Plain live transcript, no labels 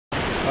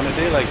On a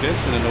day like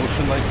this, in an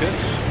ocean like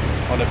this,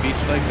 on a beach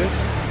like this,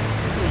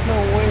 there's no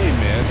way,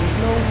 man. There's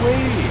no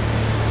way.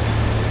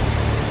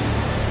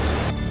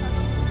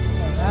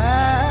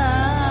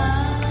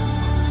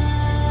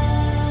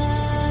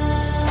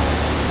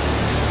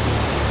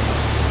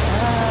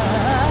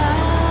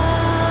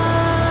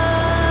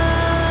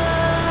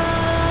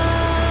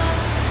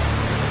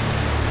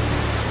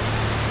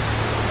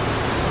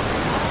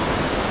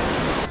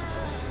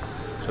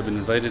 So I've been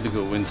invited to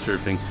go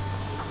windsurfing.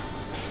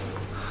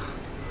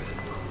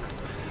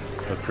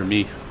 But for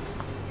me,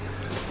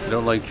 I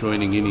don't like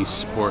joining any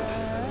sport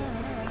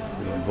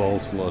that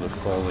involves a lot of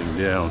falling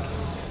down.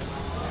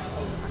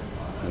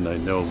 And I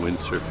know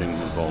windsurfing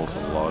involves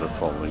a lot of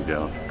falling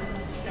down.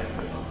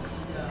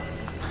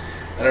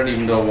 I don't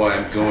even know why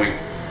I'm going.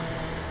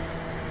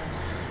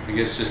 I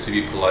guess just to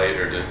be polite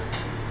or to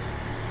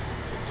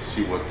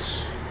see what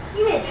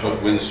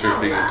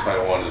windsurfing in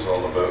Taiwan is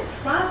all about.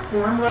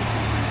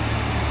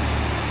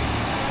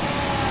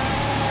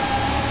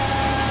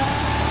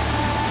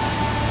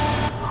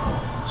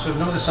 So I've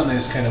noticed something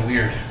that's kind of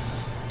weird.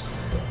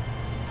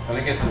 And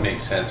I guess it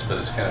makes sense, but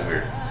it's kind of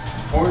weird.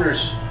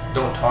 Foreigners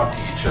don't talk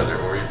to each other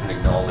or even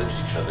acknowledge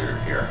each other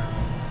here.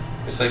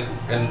 It's like,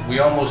 and we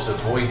almost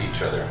avoid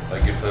each other.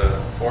 Like if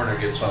a foreigner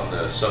gets on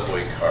the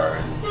subway car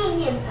and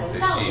they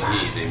see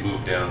me, they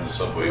move down the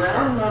subway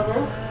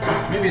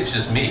car. Maybe it's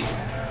just me.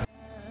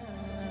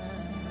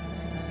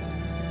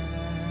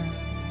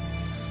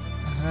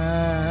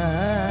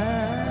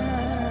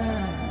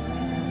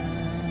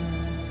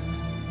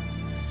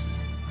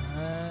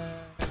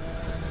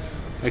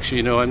 Actually,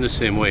 you know, I'm the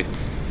same way.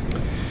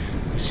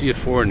 I see a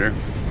foreigner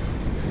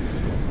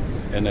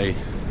and I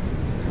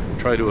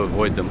try to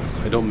avoid them.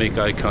 I don't make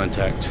eye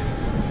contact.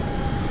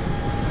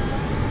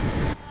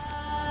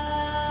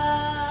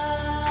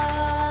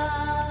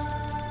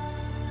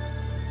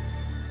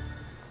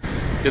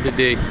 The other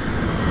day,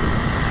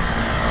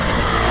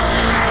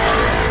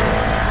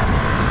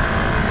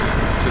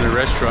 it's in a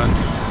restaurant.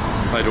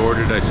 I'd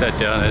ordered, I sat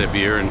down, had a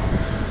beer and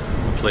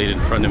a plate in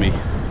front of me.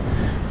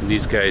 And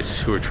these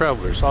guys who are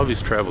travelers,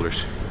 obvious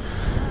travelers,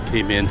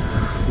 came in,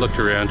 looked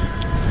around,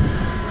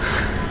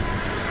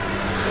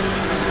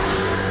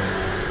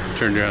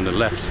 turned around and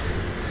left.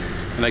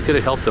 And I could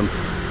have helped them,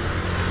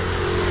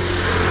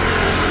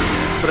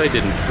 but I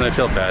didn't, and I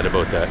felt bad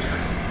about that.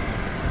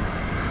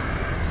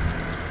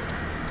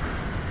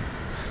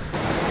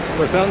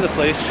 So I found the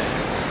place,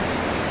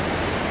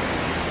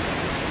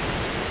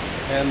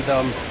 and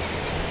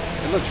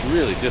it looks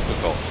really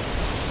difficult.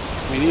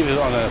 I mean, even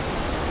on a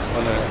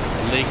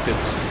lake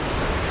that's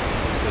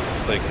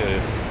like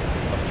a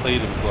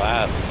plate of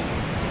glass,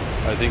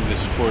 I think this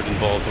sport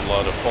involves a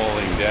lot of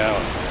falling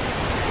down.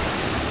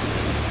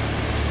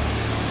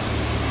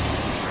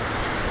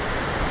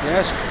 You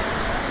ask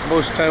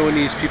most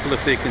Taiwanese people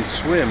if they can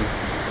swim,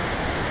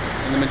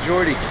 and the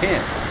majority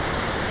can't.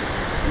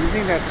 And I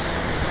think that's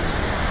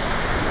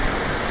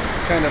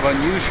kind of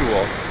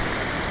unusual,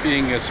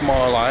 being a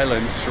small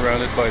island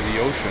surrounded by the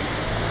ocean.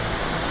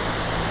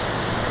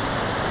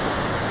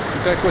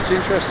 In fact, what's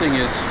interesting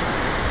is,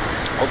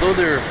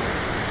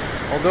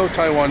 although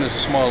Taiwan is a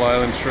small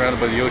island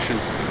surrounded by the ocean,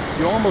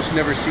 you almost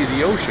never see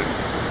the ocean.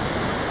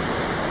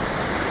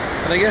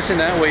 And I guess in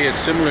that way it's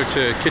similar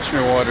to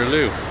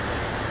Kitchener-Waterloo,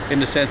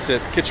 in the sense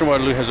that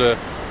Kitchener-Waterloo has a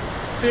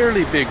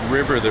fairly big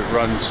river that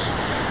runs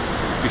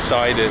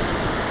beside it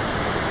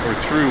or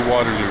through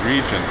Waterloo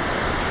region.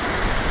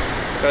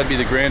 That'd be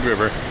the Grand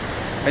River.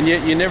 And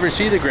yet you never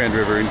see the Grand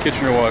River in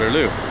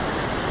Kitchener-Waterloo.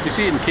 You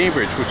see it in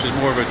Cambridge, which is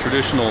more of a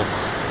traditional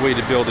way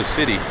to build a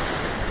city.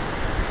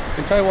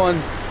 In Taiwan,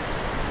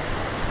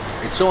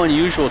 it's so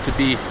unusual to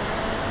be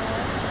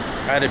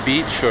at a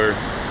beach or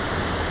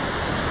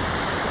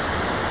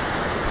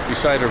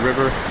beside a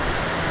river.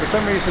 For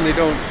some reason they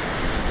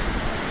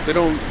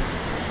don't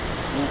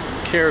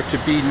care to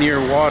be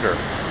near water,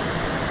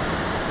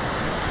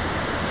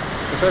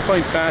 which I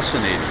find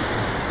fascinating.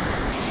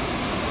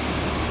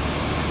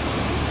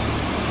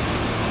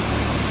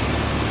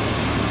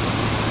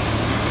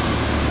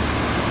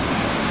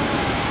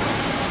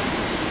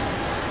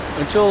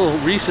 Until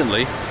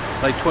recently,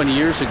 like 20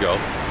 years ago,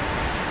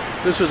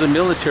 this was a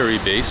military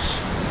base,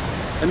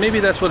 and maybe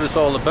that's what it's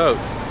all about.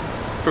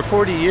 For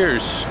 40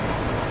 years,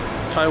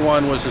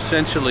 Taiwan was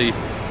essentially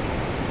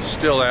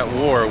still at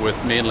war with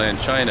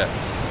mainland China.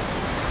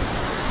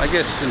 I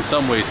guess in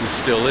some ways it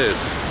still is.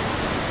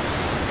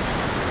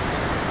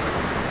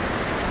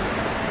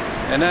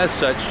 And as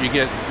such,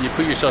 you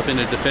put yourself in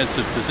a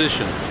defensive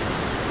position,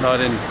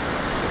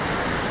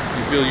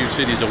 you build your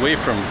cities away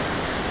from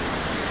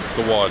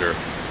the water,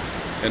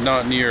 and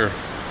not near,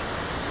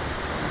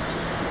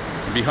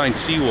 behind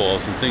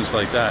seawalls and things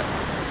like that.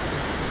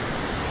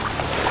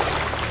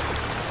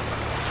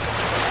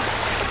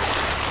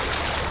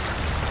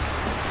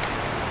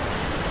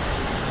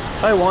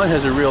 Taiwan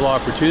has a real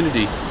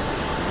opportunity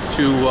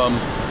to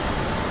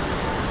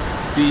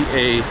be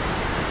a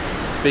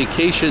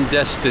vacation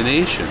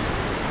destination.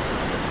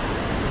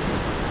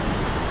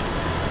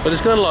 But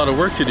it's got a lot of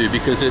work to do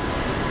because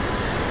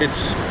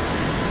it's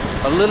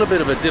a little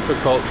bit of a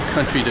difficult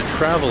country to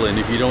travel in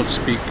if you don't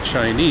speak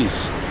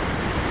Chinese.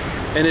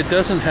 And it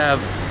doesn't have,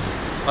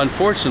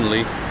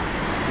 unfortunately,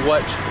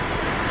 what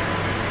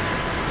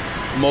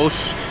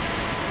most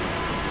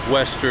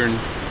Western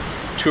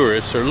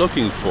tourists are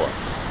looking for.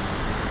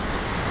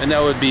 And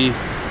that would be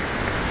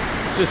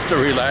just a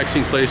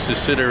relaxing place to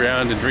sit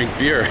around and drink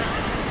beer.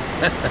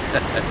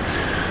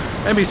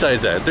 And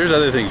besides that, there's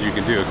other things you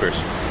can do, of course.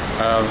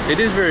 It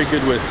is very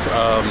good with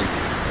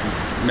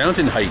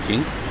mountain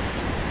hiking.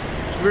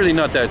 It's really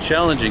not that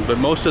challenging, but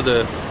most of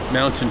the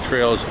mountain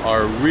trails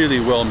are really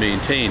well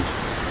maintained.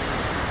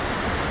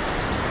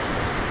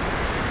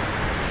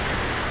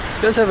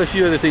 It does have a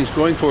few other things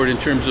going for it in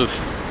terms of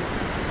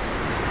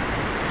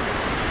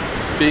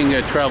being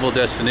a travel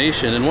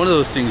destination, and one of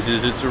those things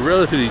is it's a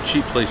relatively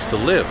cheap place to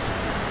live.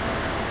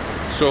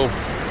 So,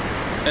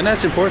 and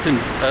that's important,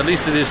 at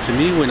least it is to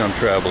me when I'm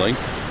traveling.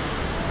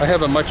 I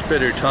have a much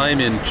better time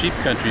in cheap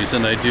countries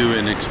than I do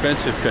in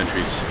expensive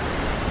countries.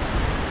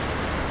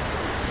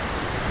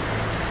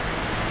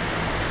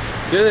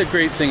 The other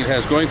great thing it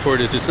has going for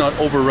it is it's not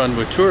overrun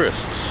with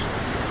tourists.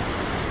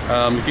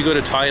 If you go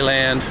to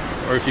Thailand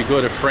or if you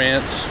go to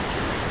France,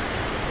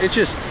 it's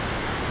just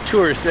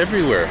tourists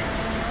everywhere.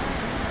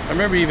 I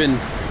remember even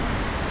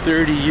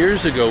 30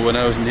 years ago when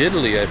I was in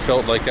Italy, I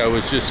felt like I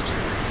was just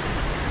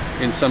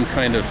in some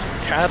kind of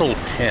cattle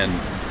pen.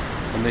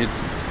 And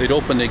they'd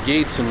open the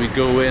gates and we'd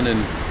go in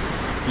and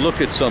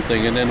look at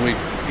something, and then we,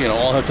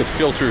 all have to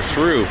filter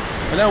through.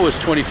 And that was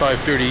 25,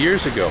 30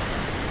 years ago.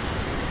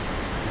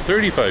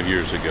 35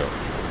 years ago.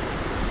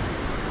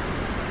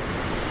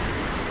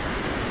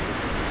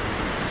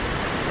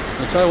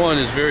 And Taiwan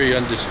is very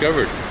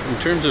undiscovered. In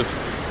terms of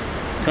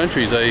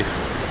countries, I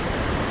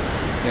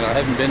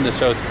haven't been to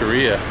South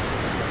Korea.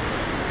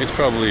 It's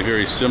probably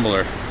very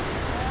similar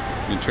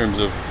in terms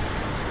of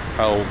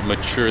how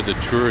mature the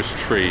tourist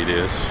trade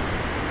is.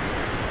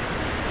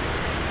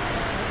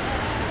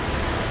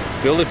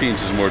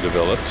 Philippines is more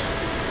developed.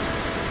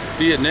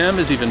 Vietnam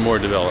is even more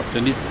developed.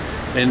 And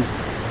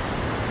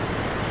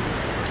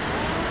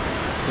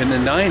in the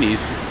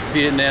 90s,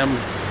 Vietnam,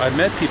 I've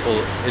met people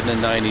in the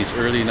 90s,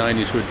 early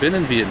 90s, who had been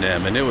in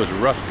Vietnam, and it was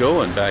rough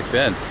going back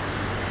then.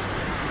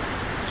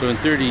 So in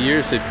 30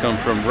 years, they've come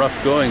from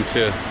rough going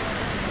to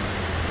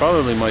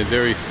probably my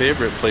very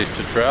favorite place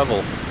to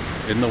travel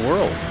in the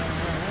world.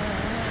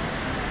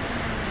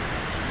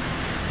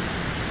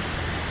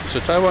 So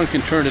Taiwan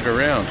can turn it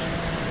around,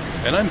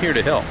 and I'm here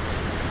to help.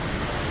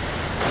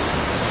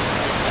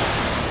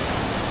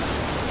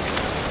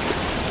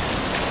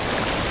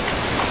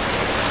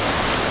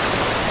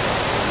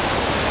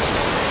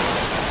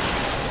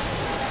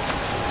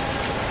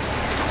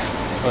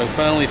 So I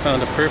finally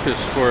found a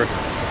purpose for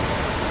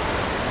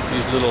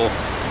these little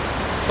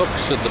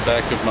hooks at the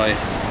back of my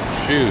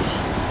shoes.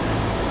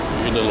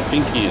 Your little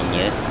pinky in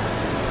there,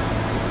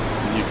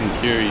 and you can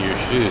carry your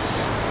shoes.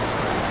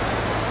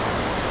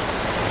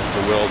 It's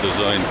a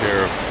well-designed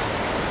pair of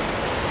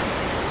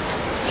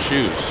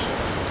shoes.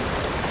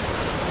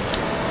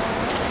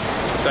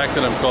 The fact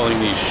that I'm calling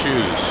these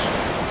shoes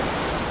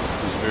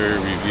is very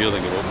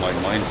revealing about my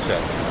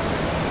mindset.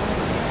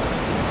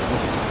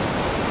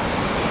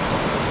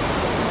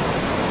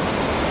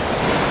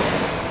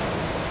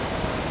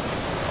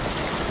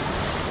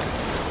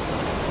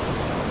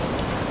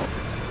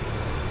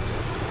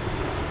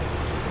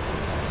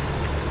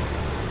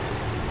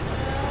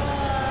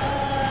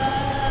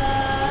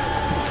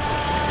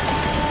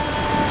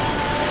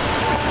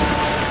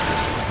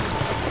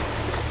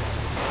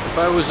 If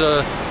I was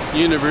a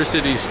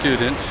university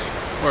student,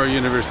 or a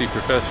university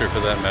professor for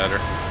that matter,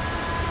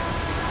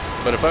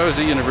 but if I was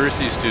a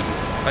university student,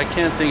 I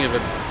can't think of a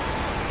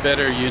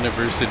better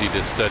university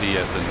to study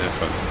at than this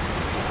one.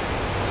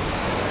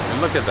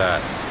 And look at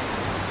that.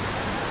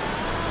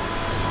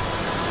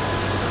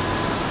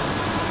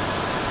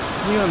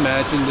 Can you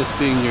imagine this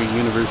being your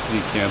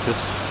university campus?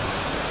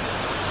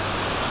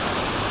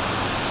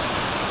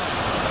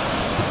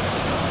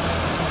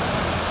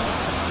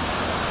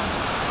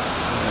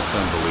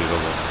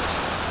 Unbelievable.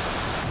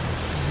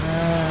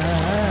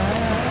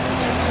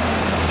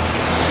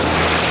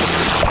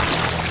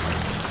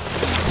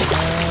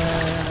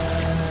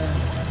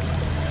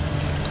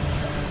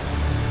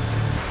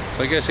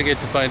 So I guess I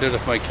get to find out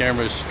if my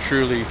camera is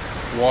truly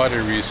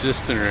water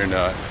resistant or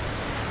not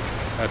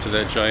after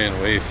that giant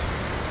wave.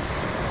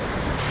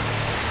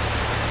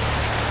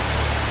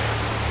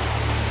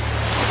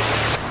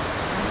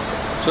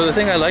 So the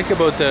thing I like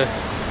about the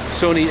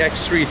Sony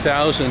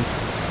X3000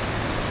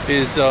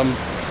 is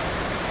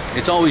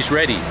it's always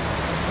ready.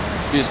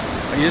 You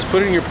just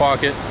put it in your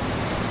pocket.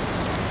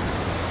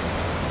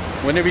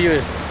 Whenever you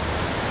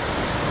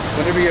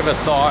have a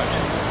thought,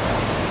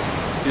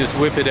 you just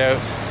whip it out,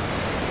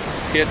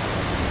 hit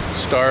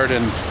start,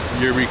 and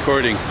you're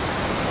recording.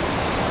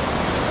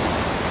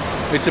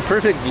 It's a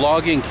perfect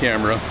vlogging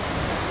camera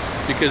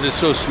because it's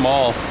so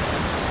small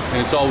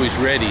and it's always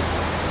ready.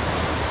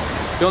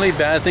 The only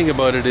bad thing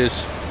about it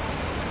is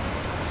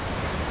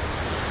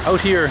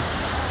out here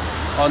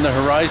on the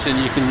horizon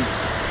you can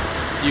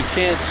You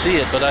can't see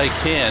it, but I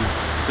can.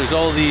 There's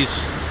all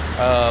these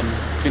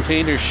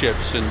container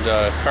ships and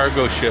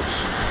cargo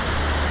ships.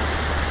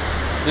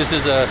 This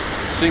is a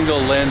single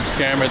lens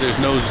camera. There's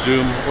no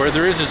zoom, or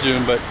there is a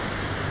zoom, but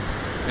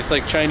it's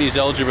like Chinese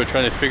algebra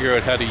trying to figure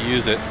out how to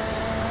use it.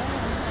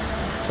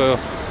 So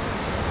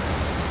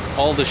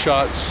all the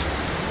shots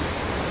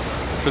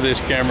for this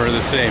camera are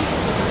the same,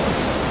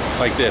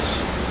 like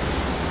this.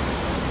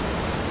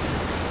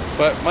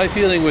 But my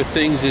feeling with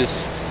things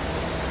is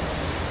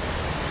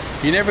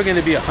you're never going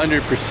to be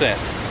 100%.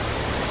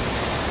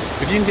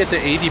 If you can get to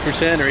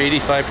 80% or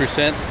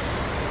 85%,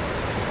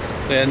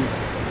 then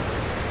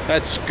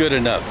that's good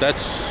enough.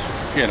 That's,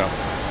 you know,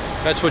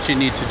 that's what you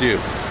need to do.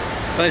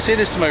 And I say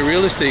this to my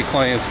real estate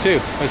clients too.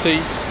 I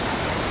say,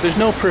 there's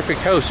no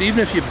perfect house. Even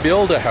if you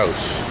build a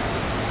house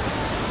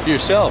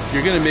yourself,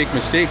 you're going to make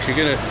mistakes. You're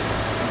going to,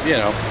 you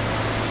know,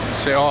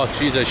 say, oh,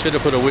 geez, I should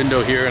have put a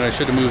window here and I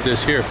should have moved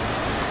this here.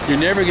 You're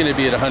never going to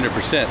be at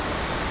 100%.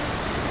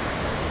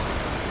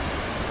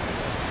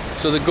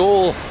 So the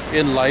goal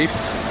in life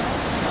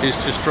is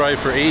to strive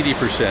for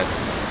 80%.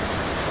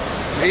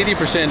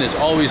 80% is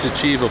always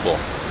achievable.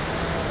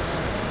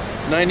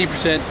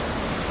 90%,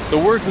 the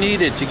work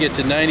needed to get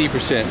to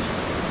 90%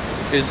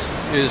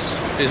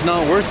 is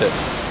not worth it.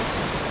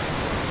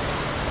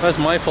 That's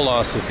my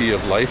philosophy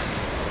of life.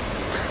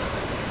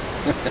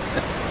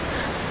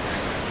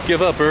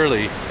 Give up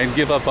early and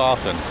give up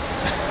often.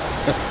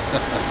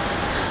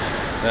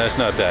 That's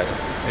not that.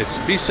 It's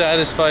be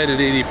satisfied at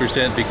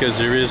 80% because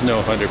there is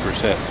no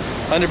 100%.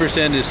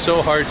 100% is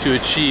so hard to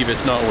achieve,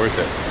 it's not worth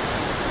it.